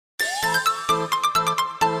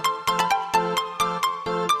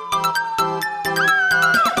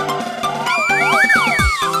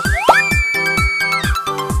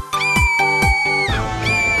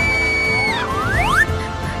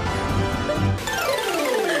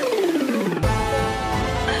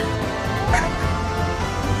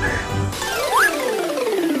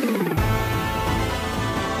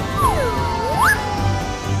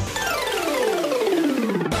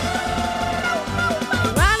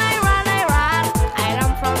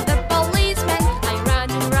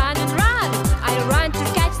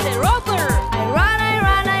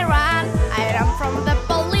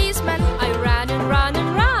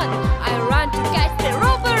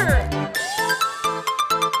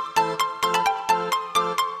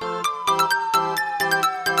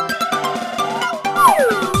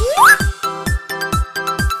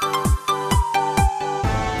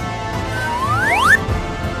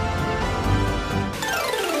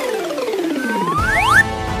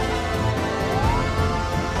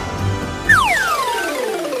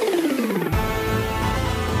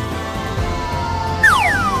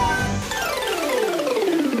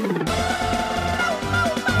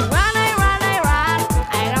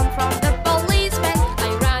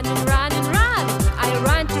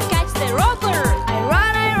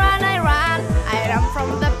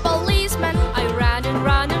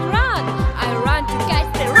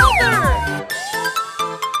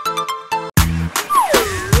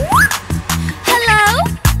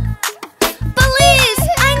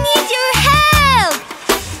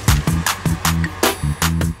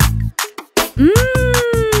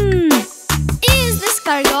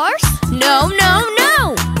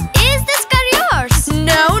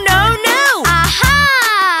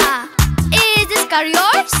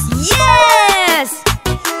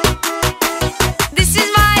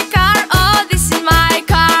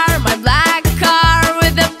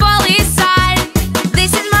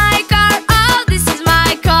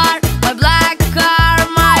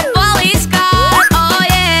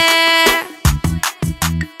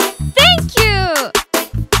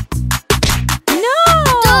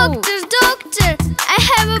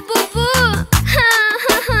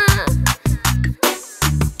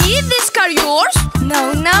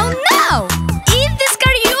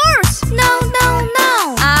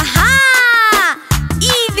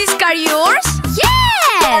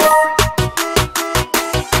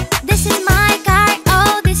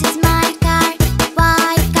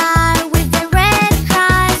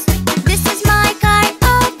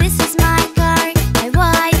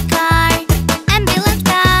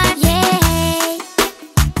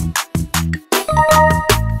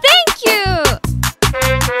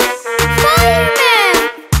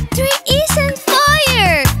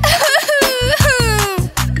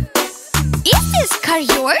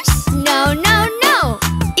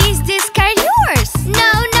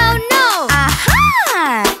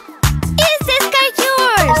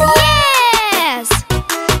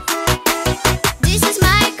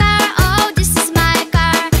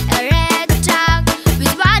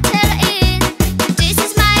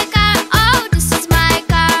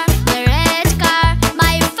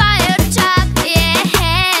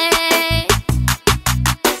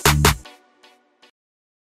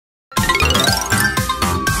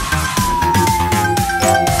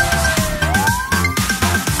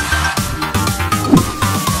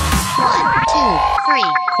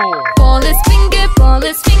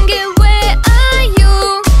Police finger, where are you?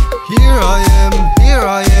 Here I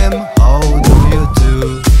am, how do you do?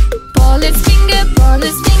 Police finger, what are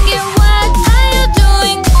you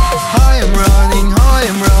doing? I am running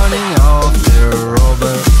after a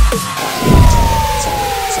robber.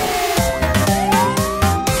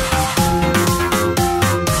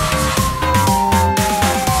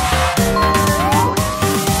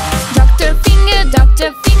 Doctor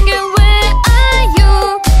finger, where are you?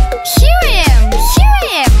 Here I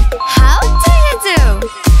am, how do you do?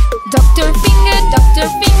 Doctor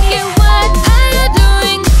finger, what are you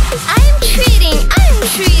doing? I'm treating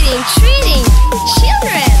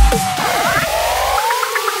children.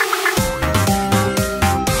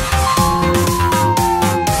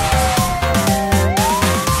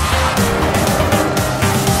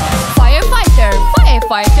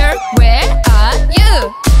 Firefighter, where are you?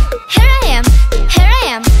 Here I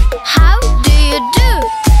am, how do you do?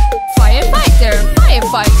 Firefighter,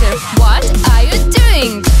 what are you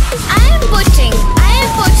doing? I am putting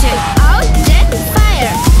out that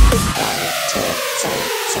fire.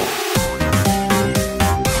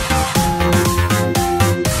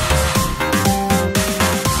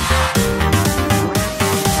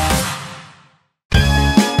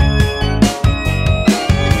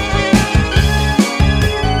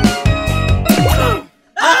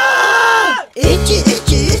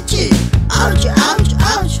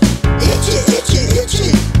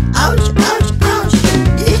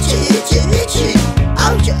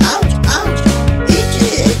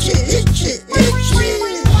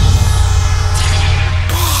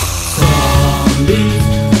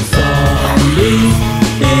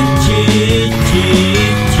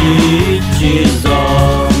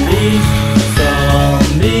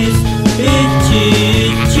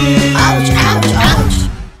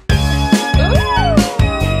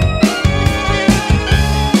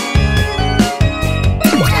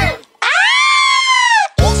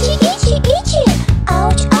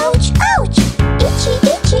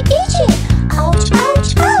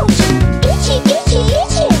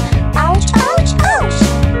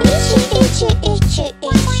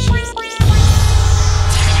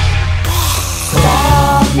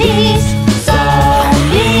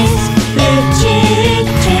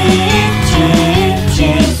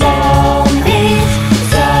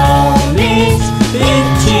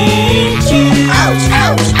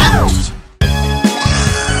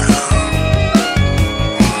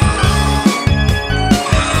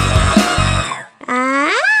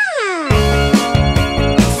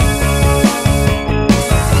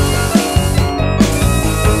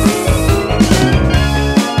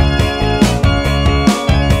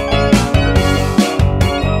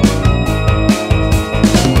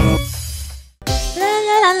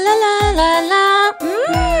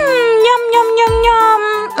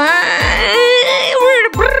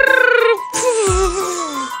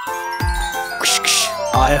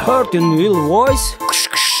 I heard your little voice.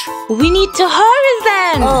 We need to hurry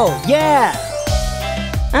then. Oh, yeah.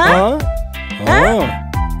 Huh? No. Oh.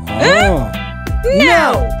 No.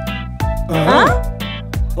 Yeah. Oh.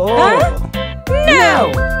 No.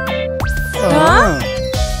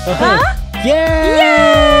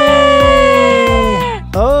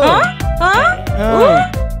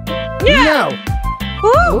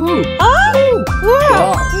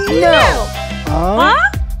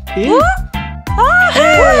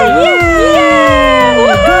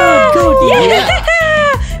 Good. Yeah.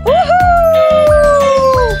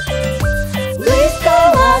 Please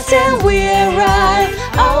call us and we arrive.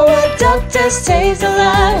 Our doctor stays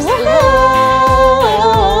alive.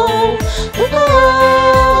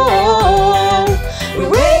 We're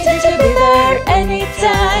ready to be there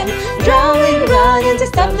anytime. Drowning, running to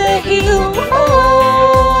stop the heal.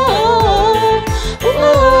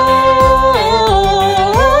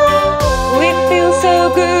 We feel so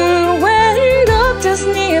good when doctors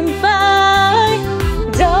nearby.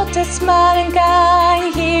 Doctors smiling,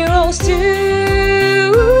 kind heroes too.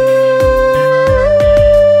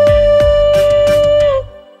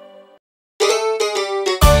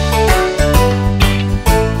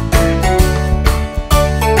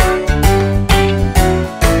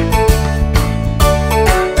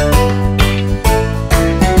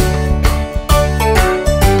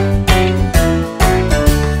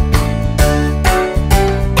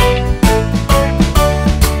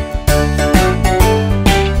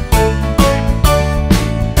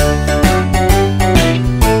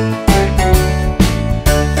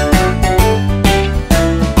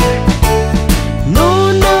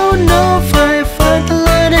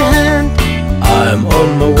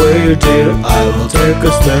 Dear, I will take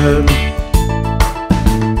a stand.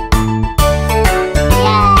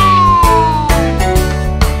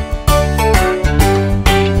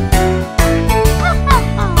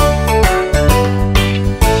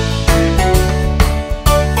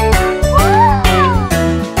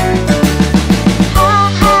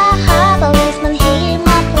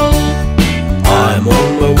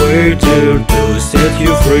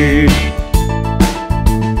 tree.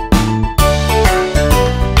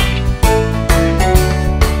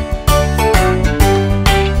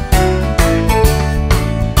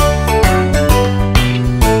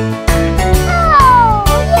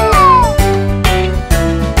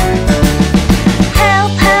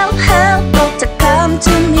 Help, help, help, doctor, come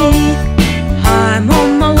to me. I'm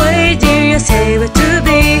on my way, dear, you say where to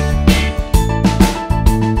be.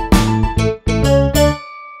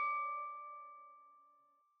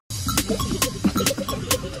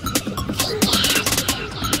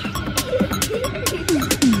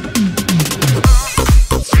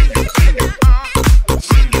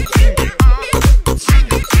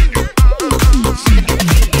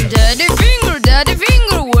 Daddy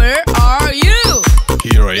finger, where are you?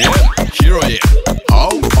 Here I am, here I am. How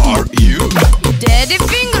are you? Daddy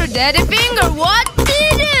finger, what do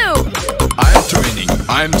you do?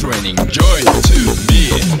 I'm training. Join to me.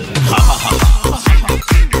 Ha ha ha ha.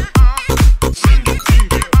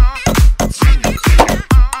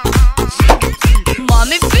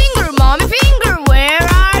 Mommy finger, where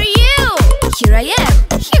are you? Here I am.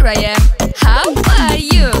 How are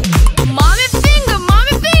you? Mommy finger,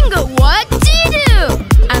 what do you do?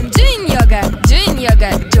 I'm doing yoga.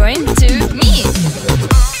 Join to me.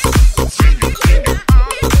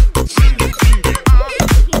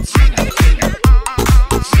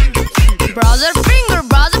 Brother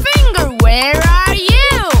finger, where are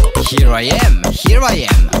you? Here I am.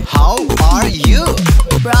 How are you?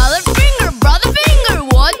 Brother finger,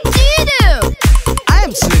 what do you do?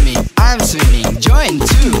 I'm swimming. Join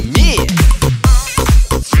to me.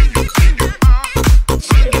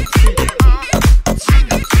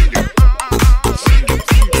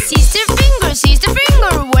 Sister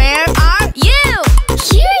finger, where are you?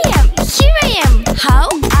 Here I am. How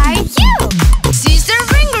are you? Sister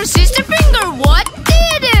finger, what do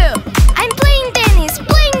you do? I'm playing tennis.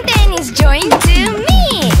 Join to me.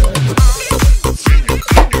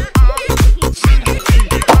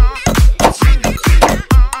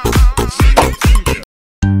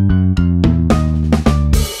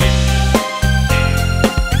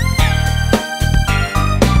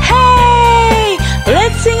 Hey,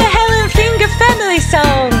 let's sing a Helen Finger family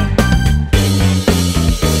song.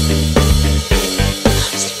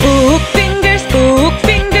 Spook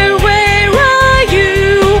finger, where are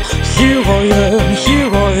you? Here I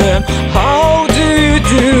am, how do you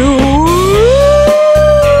do?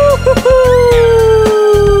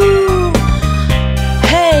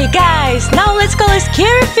 Hey guys, now let's call a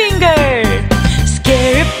scary finger.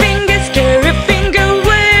 Scary finger,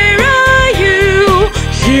 where are you?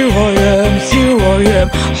 Here I am,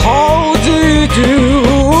 how do you do?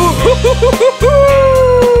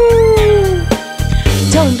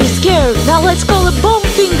 Don't be scared, now let's call a bone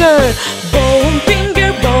finger. Bone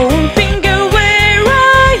finger, where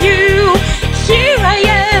are you? Here I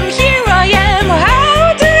am,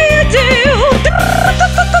 how do you do?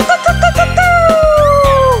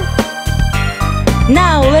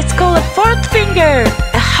 Now let's call a fourth finger,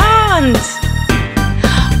 a hand.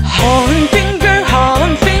 Horn finger,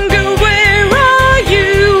 where are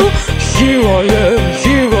you? Here I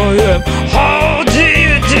am, how do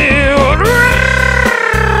you do?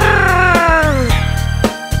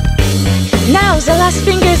 Now the last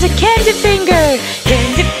finger is a candy finger.